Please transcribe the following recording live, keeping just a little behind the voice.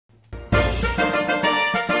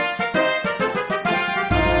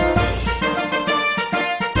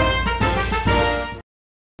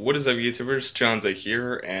What is up, YouTubers? Johnzza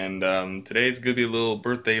here, and today's gonna be a little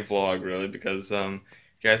birthday vlog, really, because you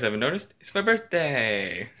guys haven't noticed, it's my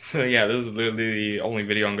birthday! So yeah, this is literally the only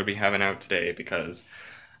video I'm gonna be having out today, because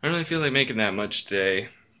I don't really feel like making that much today.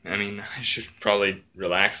 I mean, I should probably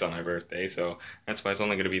relax on my birthday, so that's why it's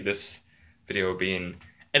only gonna be this video being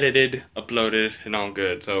edited, uploaded, and all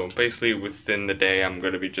good. So basically, within the day, I'm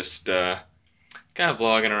gonna be just kind of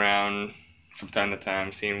vlogging around from time to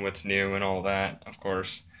time, seeing what's new and all that, of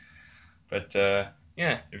course. But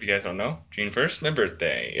yeah, if you guys don't know, June 1st, my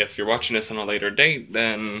birthday. If you're watching this on a later date,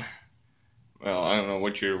 then, well, I don't know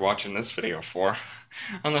what you're watching this video for.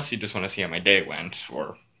 Unless you just want to see how my day went,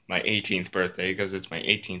 or my 18th birthday, because it's my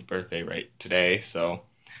 18th birthday right today, so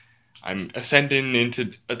I'm ascending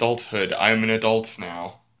into adulthood. I'm an adult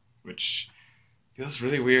now, which feels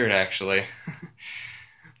really weird, actually.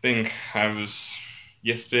 I think I was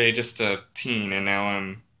yesterday just a teen, and now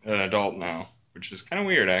I'm an adult now, which is kind of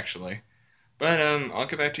weird, actually. But I'll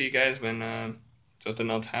get back to you guys when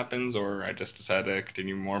something else happens, or I just decide to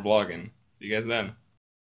continue more vlogging. See you guys then.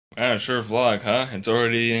 Wow, sure vlog, huh? It's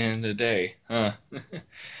already the end of the day, huh?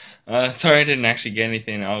 Sorry I didn't actually get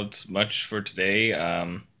anything out much for today.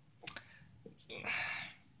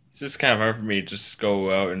 It's just kind of hard for me to just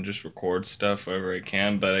go out and just record stuff wherever I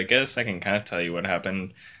can, but I guess I can kind of tell you what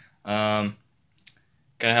happened.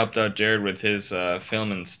 Kind of helped out Jared with his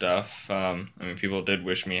film and stuff. I mean, people did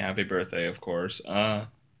wish me a happy birthday, of course.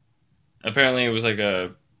 Apparently, it was like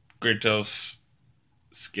a grade 12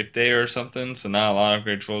 skip day or something, so not a lot of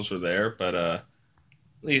grade 12s were there, but at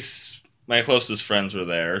least my closest friends were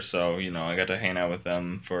there, so, you know, I got to hang out with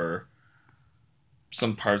them for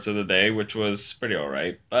some parts of the day, which was pretty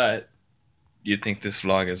alright. But you'd think this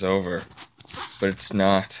vlog is over, but it's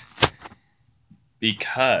not,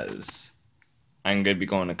 because I'm going to be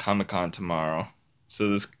going to Comic-Con tomorrow. So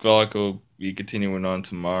this vlog will be continuing on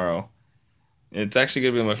tomorrow. It's actually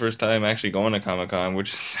going to be my first time actually going to Comic-Con,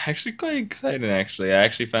 which is actually quite exciting, actually. I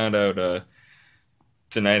actually found out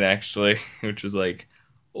tonight, actually, which is like,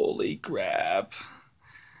 holy crap.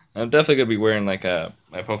 I'm definitely going to be wearing like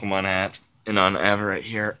my Pokemon hat, and I have it right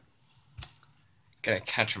here. Gotta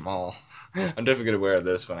catch them all. I'm definitely going to wear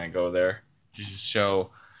this when I go there, to just show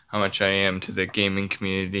how much I am to the gaming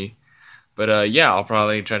community. But yeah, I'll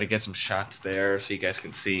probably try to get some shots there so you guys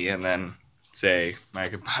can see, and then say my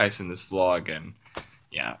goodbyes in this vlog. And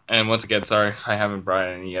yeah, and once again, sorry if I haven't brought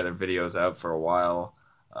any other videos out for a while,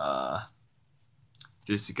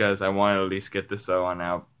 just because I wanted to at least get this on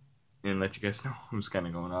out and let you guys know what's kind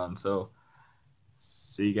of going on. So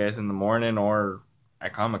see you guys in the morning or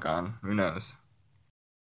at Comic-Con, who knows.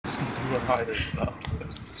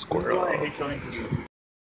 Squirrel. I hate going to the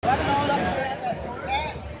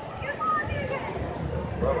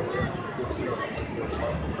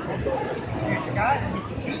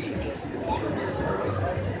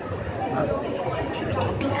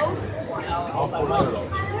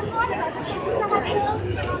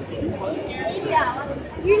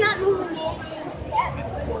You're not moving.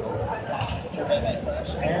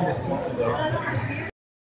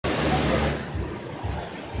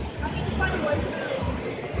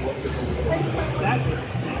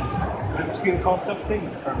 I'm just gonna call stuff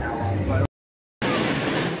things from now on. So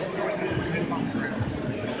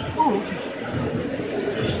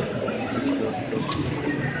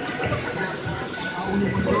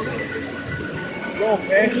go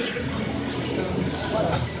fish.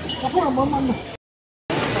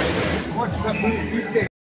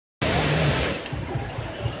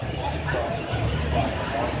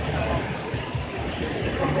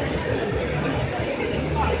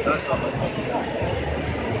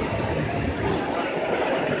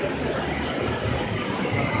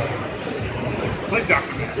 Play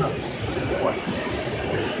Dr.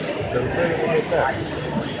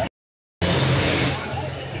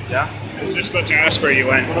 Yeah? I was just about to ask where you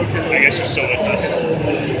went. I guess you're still with us.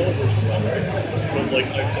 But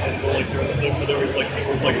like, there was like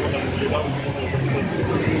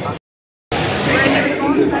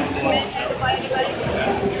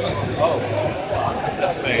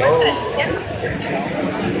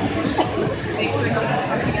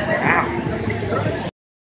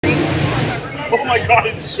oh my god,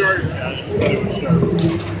 it's short.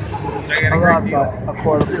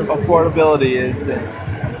 Affordability is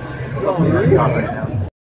something we're on right now.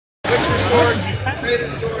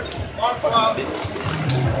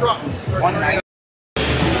 One night.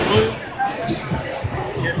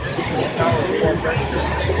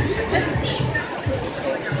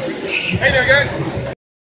 Hey there, guys.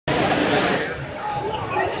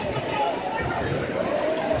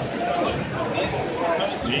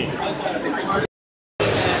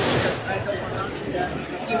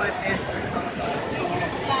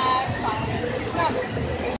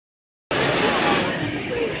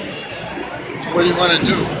 What do you want to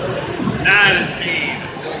do? That is me.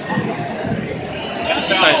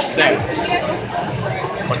 5 cents.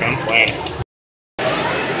 Fuck, I'm playing.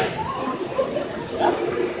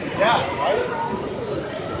 Yeah, right?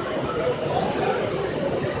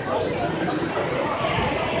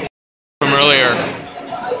 From earlier.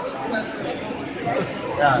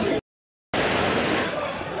 Yeah.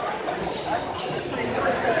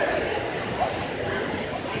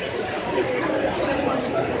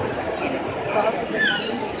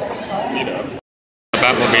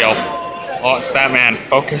 Batmobile. Oh, it's Batman.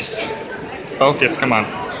 Focus. Focus, come on.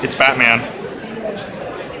 It's Batman.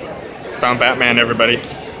 Found Batman, everybody.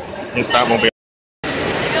 It's Batmobile.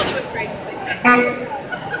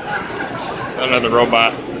 Another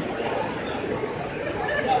robot.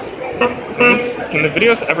 Can the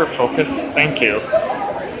videos ever focus? Thank you.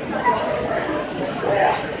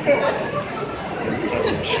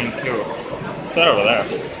 Machine 2. What's that over there?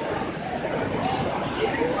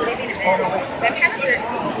 I'm kind of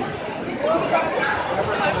thirsty.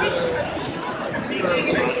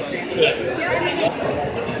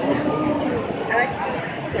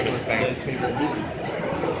 Look at this thing.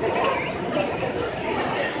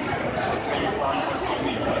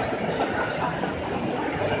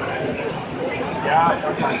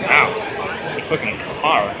 Wow, nice looking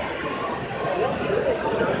car.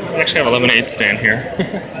 We actually have a lemonade stand here.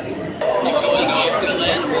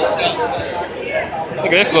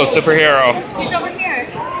 Look at this little superhero. He's over here.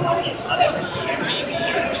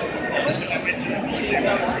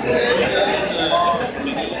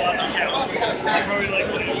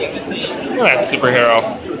 Look at that superhero.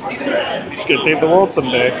 He's gonna save the world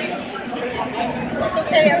someday. It's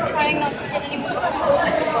okay, I'm trying not to get any more.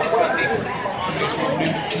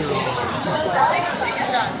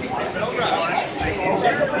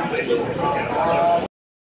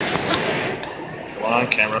 Come on,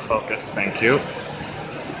 camera focus, thank you.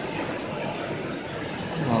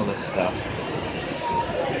 All this stuff.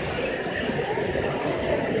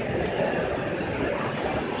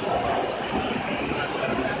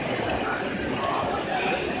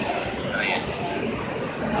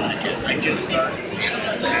 I just started.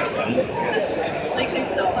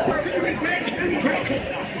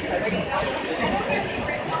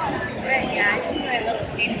 Yeah, I see my little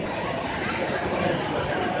change.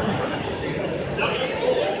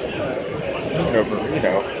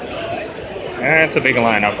 Burrito. That's a big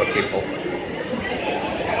lineup of people.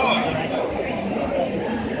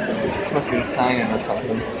 This must be a sign-in or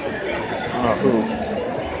something. I don't know who.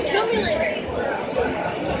 Show me later.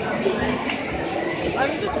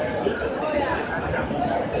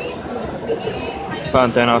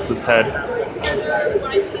 Found Thanos' head.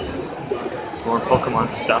 Some more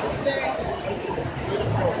Pokemon stuff.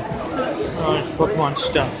 Oh, there's Pokemon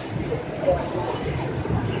stuff.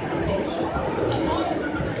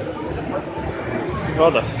 Look at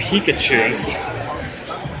all the Pikachus.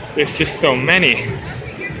 There's just so many.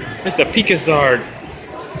 There's a Pikazard.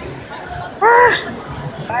 Ah!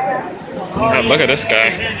 Look at this guy.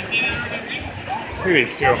 Look at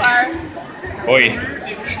these two. Oi.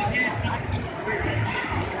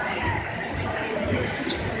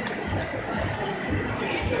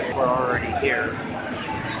 We're already here.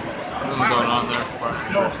 What's going on there?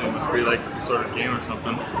 It must be like some sort of game or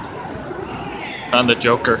something. Found the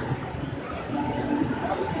Joker.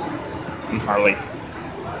 And Harley.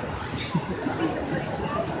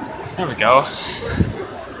 There we go.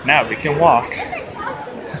 Now we can walk.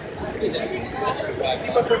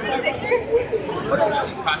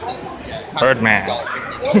 Birdman.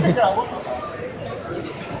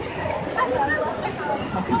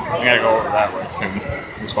 I gotta go over that way soon.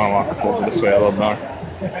 Just want to walk over this way a little more.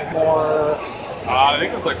 I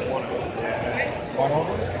think it's like one.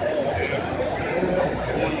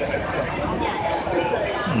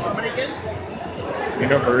 We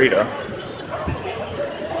got burrito.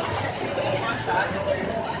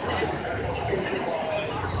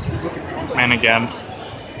 And again.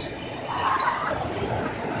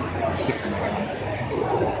 Superman.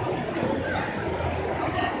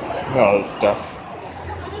 Look at all this stuff.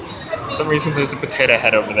 For some reason there's a potato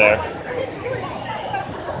head over there.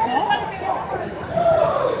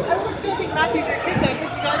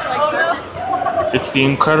 It's the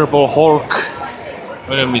Incredible Hulk. Look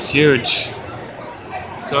at him, he's huge.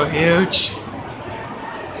 So huge.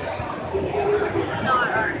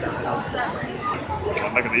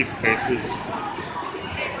 God, look at these faces.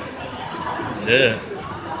 Yeah.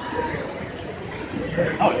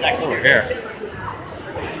 Oh, it's actually over here.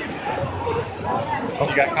 Oh,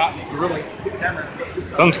 you got caught? Really?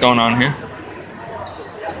 Something's going on here.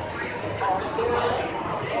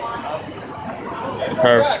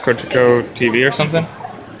 Critico TV or something?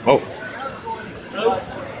 Oh.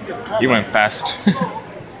 You went fast.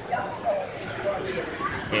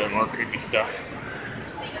 Yeah, more creepy stuff.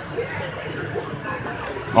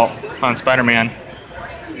 Oh, found Spider-Man.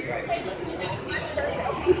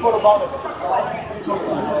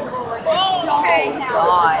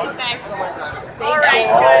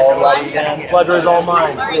 Alrighty then. Pleasure is all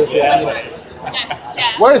mine.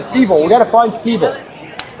 Where's Steve-O? We gotta find Steve-O.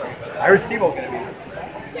 I heard Steve-O's gonna be.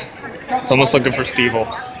 Someone's looking for Steve-O. I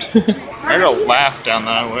heard a laugh down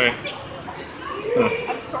that way.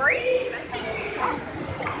 I'm sorry.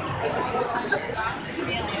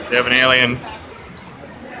 They have an alien.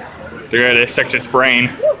 They're gonna dissect its brain.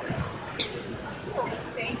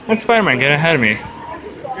 That's Spider-Man, get ahead of me.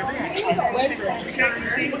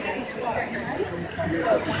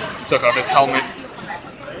 Took off his helmet.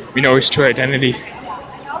 We know his true identity.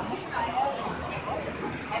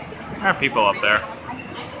 There are people up there.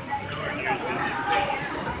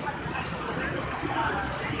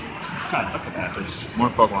 God, look at that. There's more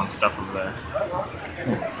Pokemon stuff over there.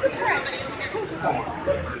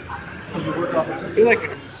 I feel like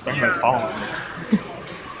Spider-Man's following me.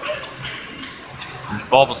 There's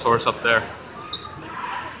Bulbasaur's up there.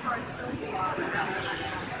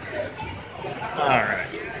 Alright.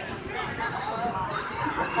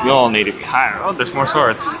 We all need to be higher. Oh, there's more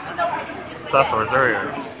swords. Saw swords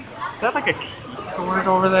earlier. Is that like a key sword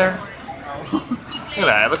over there? Look at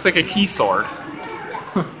that. It looks like a key sword.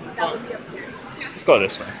 Let's go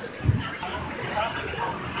this way.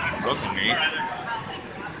 Those are neat.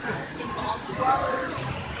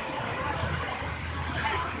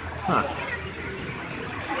 Huh.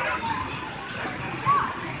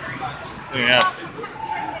 Yeah.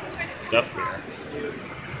 Stuff here.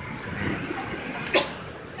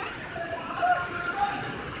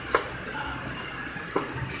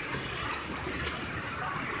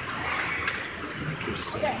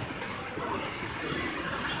 Interesting.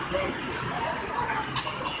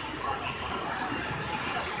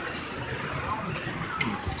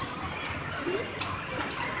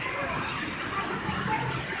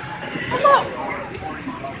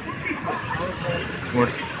 More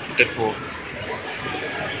Deadpool.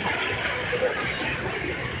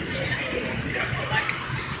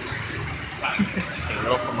 Isn't this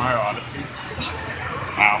cereal from Mario Odyssey?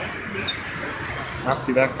 Wow. Not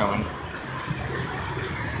see that coming.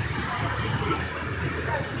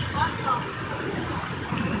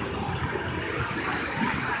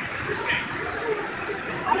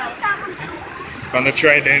 Found the true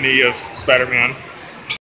identity of Spider-Man.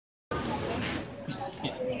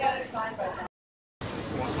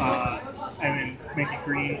 And then make it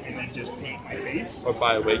green and then just paint my face. Or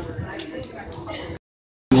buy a wig.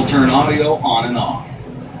 We'll turn audio on and off.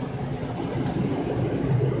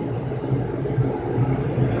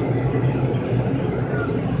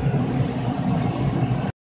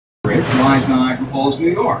 Lies Niagara Falls,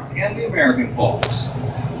 New York, and the American Falls.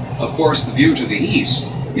 Of course, the view to the east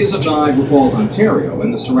is of Niagara Falls, Ontario,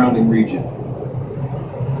 and the surrounding region.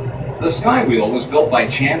 The Skywheel was built by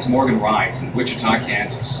Chance Morgan Rides in Wichita,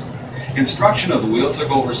 Kansas. Construction of the wheel took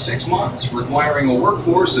over 6 months, requiring a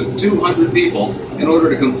workforce of 200 people in order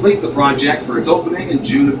to complete the project for its opening in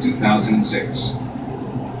June of 2006.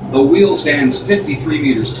 The wheel stands 53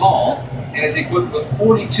 meters tall and is equipped with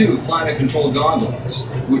 42 climate-controlled gondolas,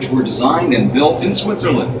 which were designed and built in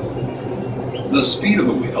Switzerland. The speed of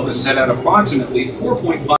the wheel is set at approximately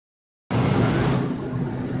 4.5.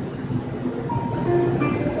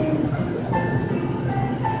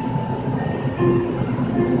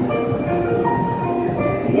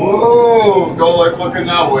 Whoa! Don't like looking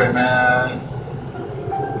that way, man.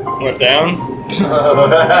 Went down?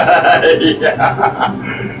 Yeah.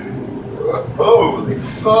 Holy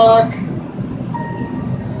fuck.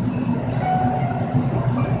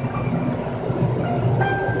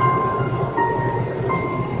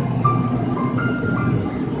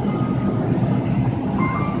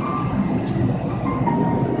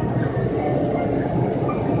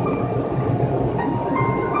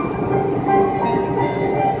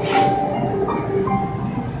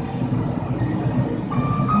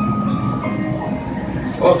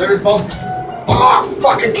 Oh, there's both. Ah,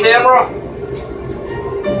 fucking camera!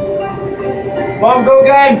 Mom, go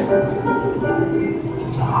again!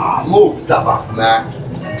 Ah, move. Stop off, Mac.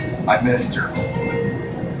 I missed her.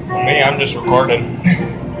 Me, I'm just recording.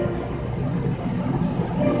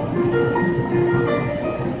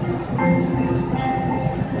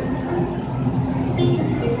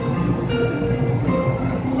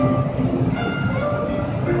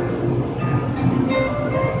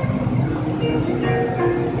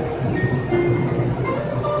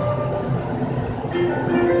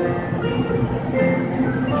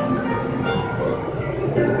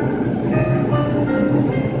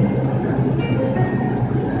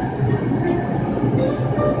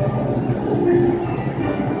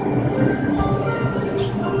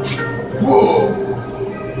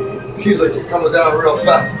 Seems like you're coming down real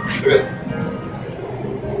fast.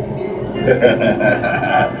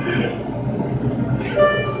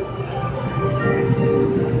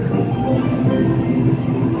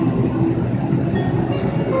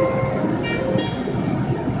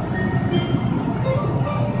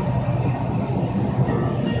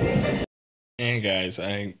 Hey guys,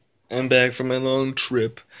 I'm back from my long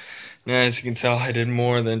trip. Now, as you can tell, I did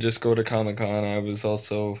more than just go to Comic Con. I was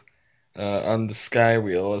also on the Sky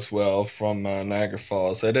Wheel as well from Niagara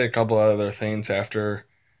Falls. I did a couple other things after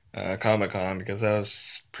Comic Con because I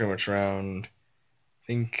was pretty much around. I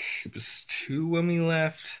think it was 2 when we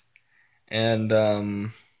left. And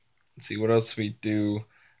let's see what else we do.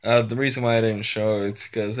 The reason why I didn't show it's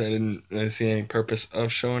because I didn't really see any purpose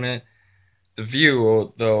of showing it. The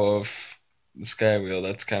view though of the Sky Wheel,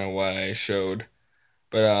 that's kind of why I showed.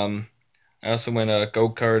 But I also went go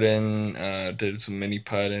karting, did some mini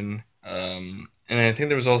putting, and I think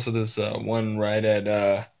there was also this one ride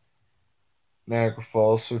at Niagara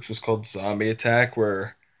Falls, which was called Zombie Attack,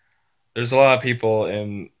 where there's a lot of people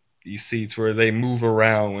in these seats where they move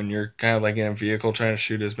around when you're kind of like in a vehicle trying to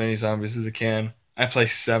shoot as many zombies as you can. I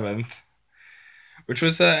placed seventh, which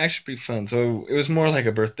was actually pretty fun. So it was more like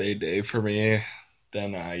a birthday day for me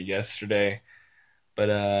than yesterday. But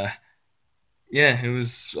yeah, it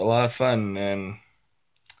was a lot of fun, and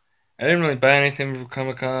I didn't really buy anything for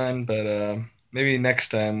Comic Con, but maybe next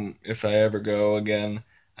time if I ever go again,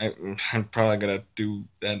 I'm probably gonna do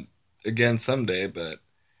that again someday, but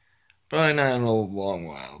probably not in a long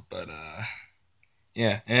while. But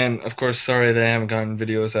yeah, and of course, sorry that I haven't gotten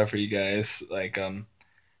videos out for you guys. Like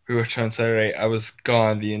pretty much on Saturday, I was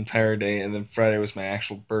gone the entire day, and then Friday was my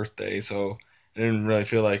actual birthday, so I didn't really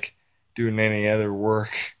feel like doing any other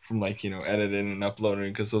work from like editing and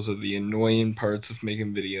uploading because those are the annoying parts of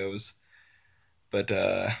making videos. But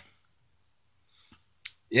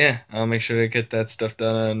yeah, I'll make sure to get that stuff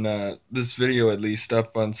done on this video at least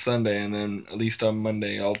up on Sunday, and then at least on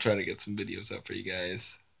Monday I'll try to get some videos up for you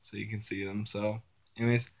guys so you can see them. So,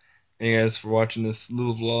 anyways, thank you guys for watching this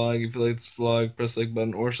little vlog. If you like this vlog, press the like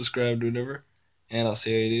button or subscribe, do whatever, and I'll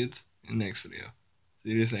see you dudes in the next video. See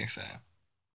you dudes next time.